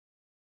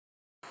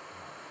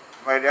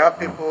My dear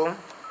people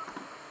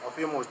of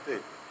Imo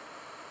State,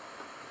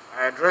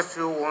 I address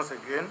you once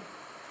again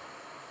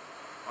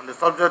on the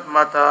subject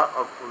matter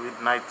of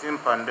COVID-19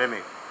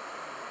 pandemic.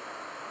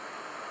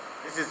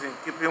 This is in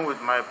keeping with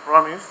my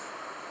promise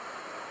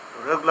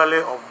to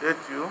regularly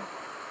update you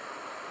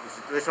the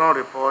situation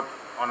report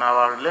on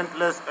our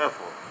relentless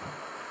effort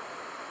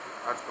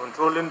at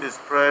controlling the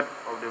spread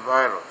of the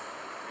virus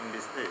in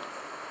the state.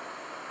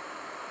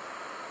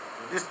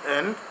 To this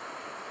end,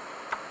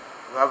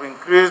 we have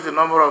increased the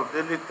number of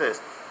daily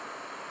tests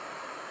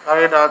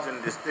carried out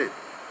in the state.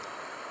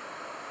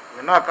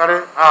 We now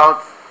carry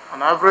out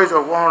an average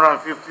of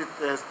 150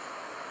 tests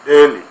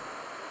daily,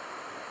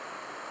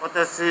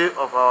 courtesy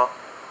of our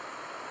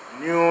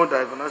new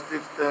diagnostic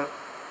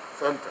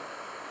center.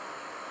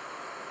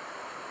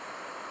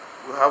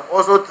 We have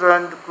also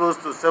trained close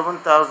to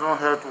 7,000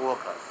 health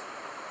workers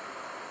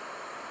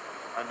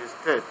at the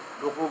state,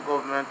 local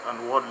government,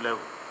 and ward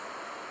level.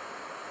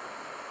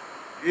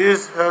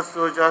 These health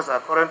soldiers are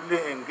currently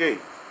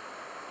engaged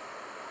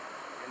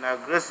in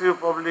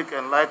aggressive public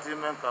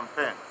enlightenment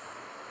campaigns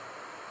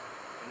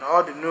in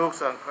all the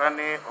nooks and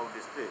crannies of the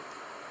state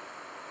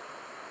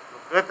to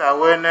create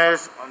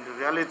awareness on the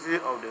reality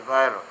of the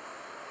virus.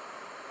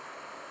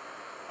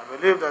 I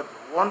believe that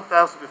one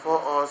task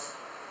before us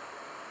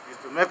is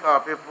to make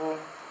our people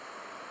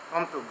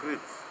come to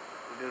grips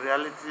with the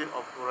reality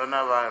of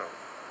coronavirus.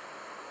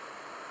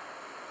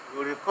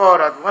 You recall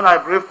that when I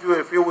briefed you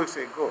a few weeks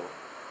ago,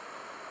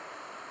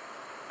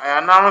 I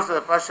announced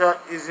a partial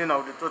easing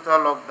of the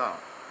total lockdown,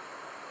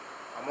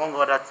 among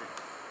other things.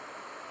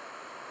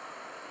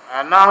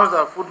 I announced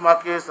that food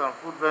markets and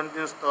food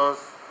vending stores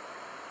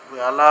were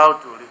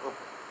allowed to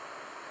reopen.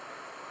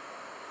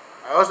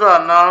 I also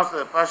announced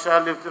a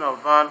partial lifting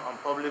of ban on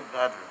public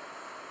gatherings,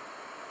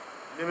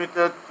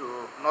 limited to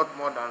not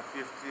more than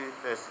 50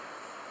 persons,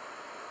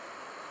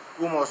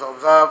 who must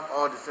observe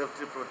all the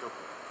safety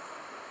protocols.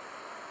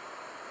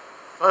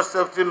 Such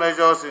safety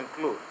measures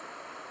include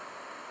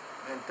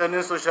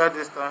maintaining social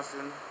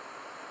distancing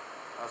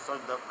at such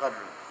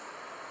gatherings,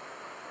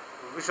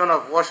 provision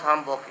of wash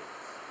hand buckets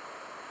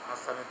and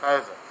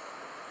sanitizers,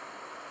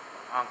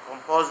 and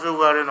compulsory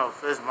wearing of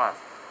face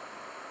masks.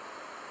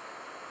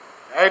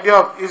 The idea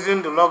of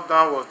easing the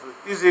lockdown was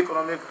to ease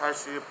economic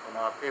hardship on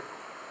our people.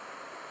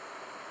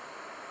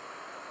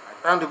 I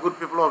thank the good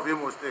people of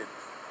Imo State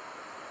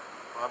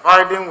for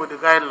abiding with the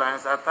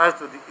guidelines attached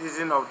to the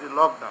easing of the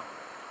lockdown.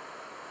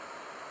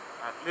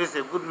 At least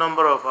a good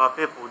number of our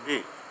people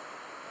did.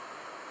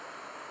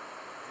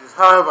 It is,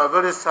 however,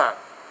 very sad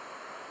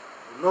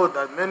to note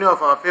that many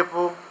of our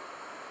people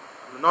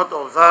do not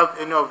observe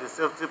any of the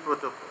safety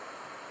protocols.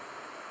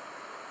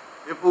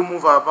 People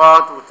move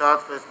about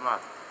without face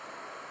masks.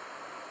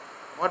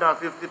 More than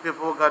 50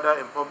 people gather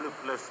in public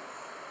places,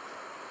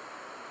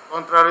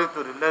 contrary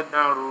to the laid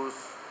down rules,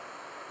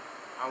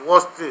 and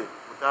worse still,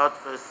 without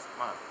face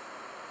masks.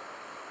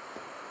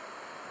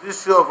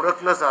 This show of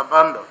reckless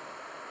abandon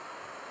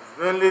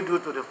is mainly due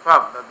to the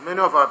fact that many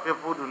of our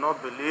people do not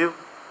believe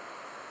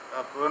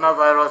that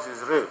coronavirus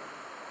is real.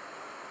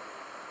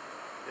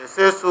 They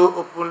say so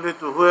openly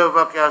to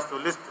whoever cares to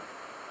listen.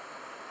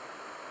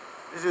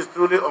 This is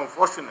truly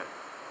unfortunate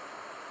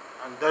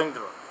and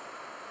dangerous,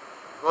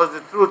 because the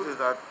truth is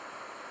that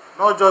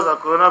not just that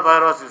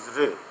coronavirus is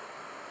real,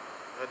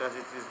 but that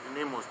it is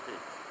in Imo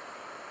State.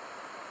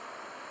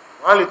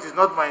 While it is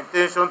not my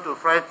intention to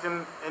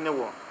frighten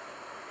anyone,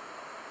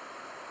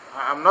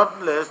 I am not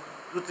less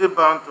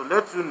duty-bound to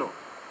let you know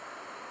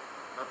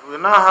that we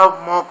now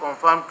have more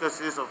confirmed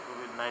cases of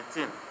COVID-19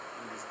 in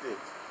the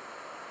state.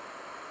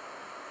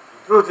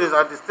 The truth is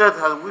that the state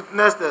has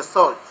witnessed a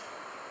surge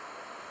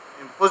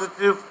in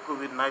positive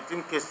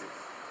COVID-19 cases.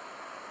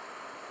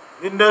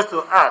 Needless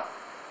to add,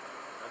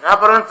 that the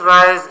apparent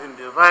rise in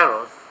the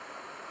virus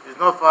is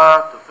not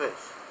far to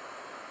fetch.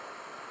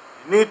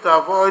 You need to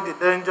avoid the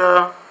danger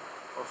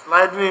of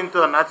sliding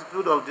into an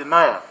attitude of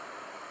denial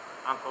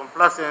and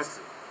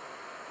complacency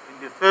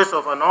in the face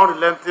of an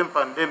unrelenting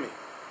pandemic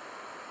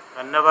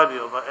can never be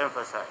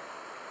overemphasized.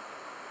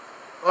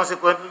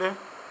 Consequently,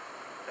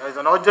 there is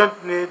an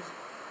urgent need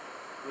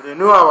to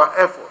renew our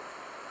efforts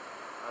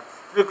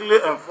at strictly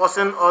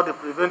enforcing all the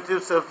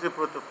preventive safety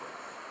protocols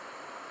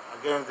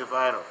against the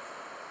virus.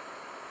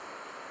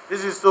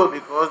 This is so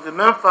because the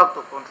main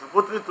factor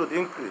contributory to the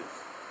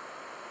increase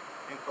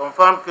in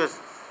confirmed cases,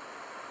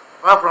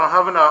 apart from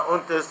having our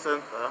own test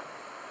center,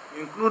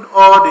 include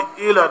all the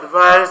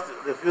ill-advised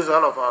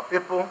refusal of our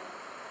people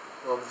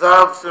to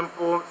observe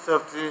simple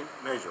safety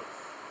measures.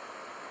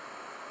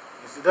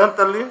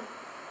 Incidentally,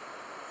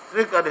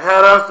 strict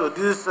adherence to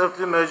these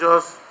safety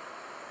measures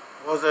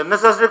was a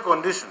necessary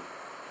condition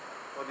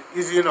for the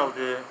easing of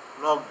the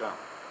lockdown.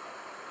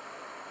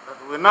 That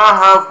we now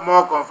have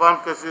more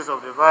confirmed cases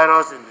of the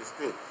virus in the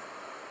state.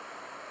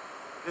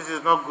 This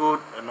is not good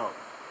enough.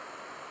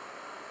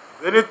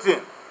 If anything,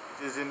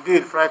 it is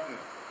indeed frightening.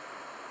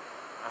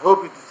 I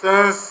hope it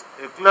sends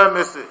a clear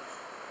message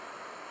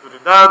to the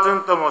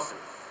doubting Thomases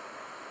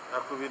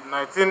that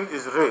COVID-19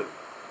 is real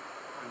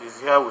and is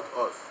here with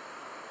us.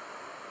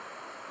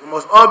 We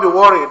must all be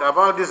worried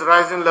about this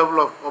rising level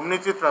of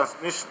community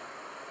transmission,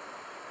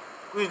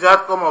 which the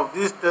outcome of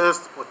these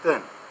tests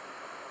portend.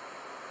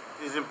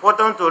 It is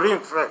important to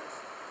reiterate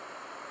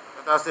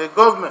that as a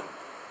government,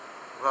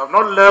 we have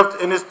not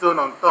left any stone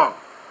unturned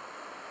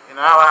in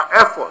our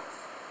efforts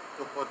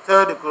to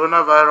curtail the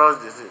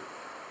coronavirus disease.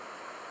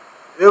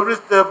 Every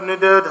step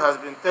needed has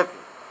been taken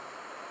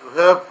to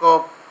help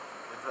curb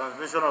the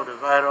transmission of the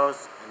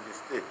virus in the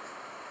state.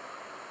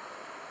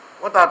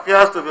 What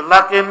appears to be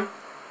lacking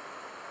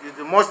is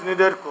the much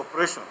needed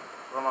cooperation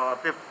from our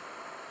people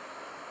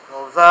to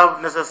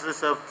observe necessary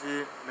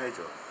safety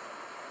measures.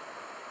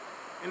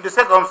 In the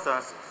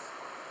circumstances,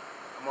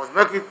 I must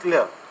make it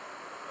clear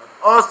that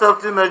all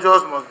safety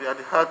measures must be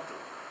adhered to.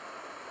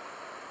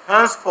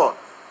 Henceforth,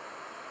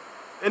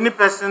 any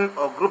person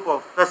or group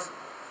of persons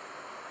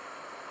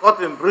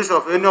caught in breach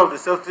of any of the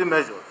safety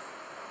measures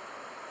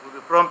will be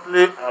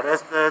promptly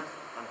arrested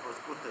and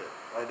prosecuted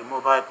by the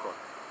mobile court.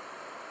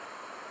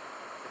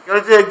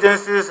 Security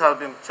agencies have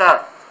been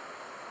charged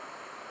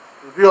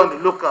to be on the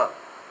lookout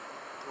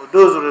for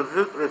those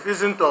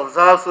refusing to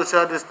observe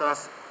social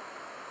distancing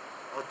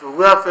or to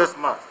wear face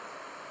masks,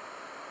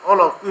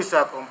 all of which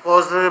are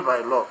compulsory by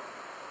law.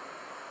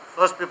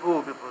 Such people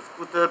will be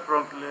prosecuted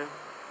promptly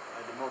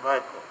by the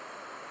mobile court.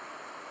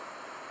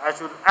 I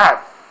should add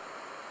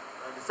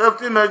that the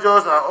safety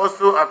measures are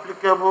also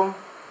applicable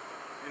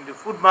in the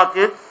food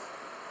markets.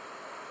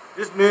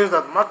 This means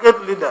that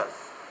market leaders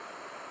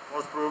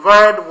must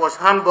provide wash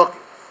hand buckets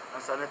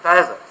and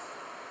sanitizers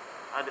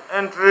at the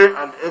entry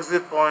and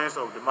exit points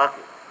of the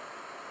market.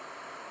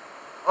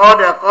 All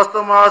their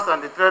customers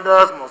and the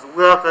traders must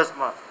wear face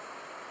masks.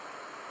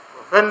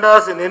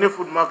 Offenders in any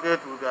food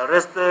market will be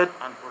arrested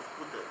and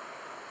prosecuted.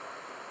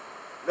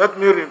 Let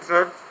me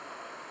reiterate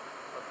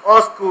that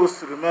all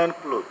schools remain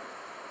closed.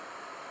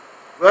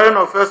 Wearing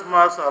of face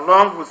masks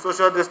along with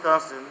social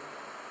distancing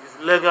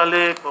is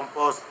legally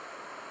compulsory.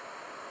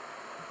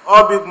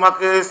 All big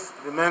markets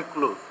remain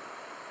closed.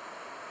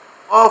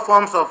 All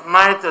forms of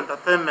night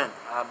entertainment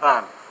are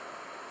banned.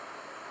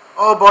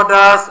 All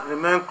borders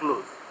remain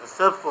closed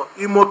except for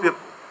Imo people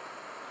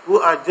who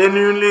are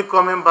genuinely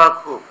coming back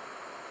home.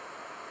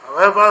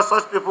 However,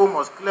 such people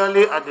must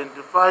clearly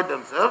identify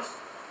themselves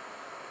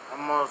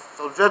and must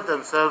subject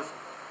themselves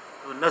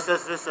to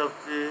necessary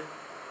safety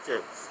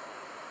checks.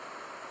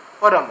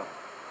 Furthermore,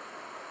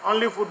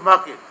 only food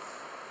markets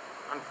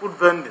and food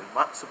vending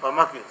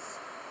supermarkets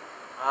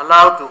are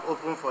allowed to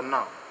open for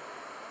now.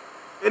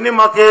 Any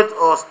market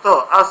or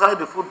store outside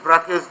the food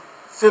brackets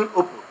seen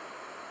open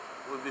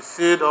will be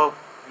sealed up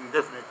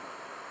indefinitely.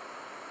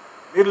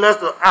 Needless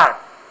to add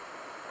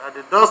that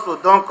the dusk to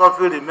dawn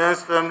curfew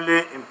remains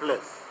firmly in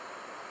place.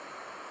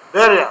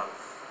 Burials,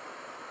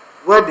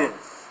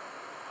 weddings,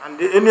 and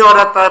any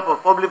other type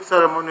of public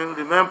ceremony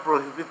remain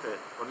prohibited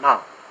for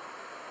now.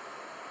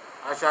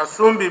 I shall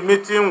soon be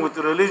meeting with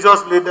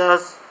religious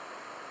leaders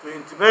to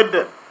intimate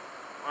them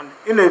on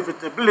the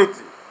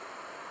inevitability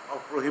of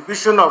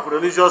prohibition of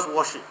religious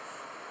worship.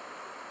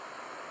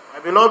 My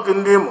beloved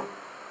Uzodimma,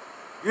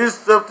 these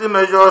safety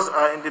measures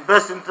are in the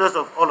best interest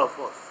of all of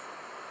us.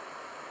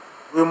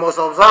 We must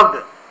observe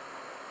them.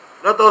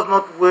 Let us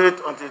not wait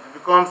until it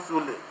becomes too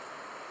late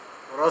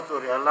for us to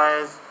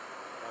realize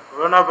that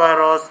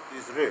coronavirus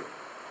is real.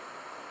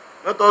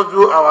 Let us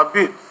do our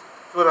bit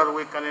so that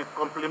we can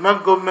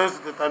complement government's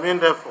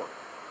determined effort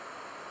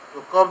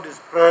to curb the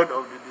spread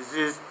of the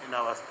disease in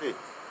our state.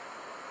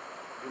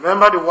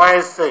 Remember the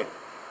wise saying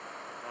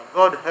that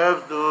God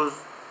helps those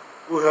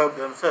who help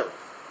themselves.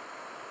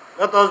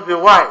 Let us be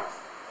wise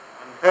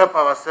and help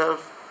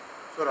ourselves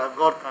so that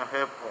God can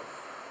help us.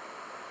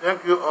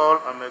 Thank you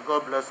all, and may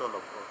God bless all of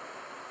us.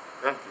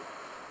 Thank you.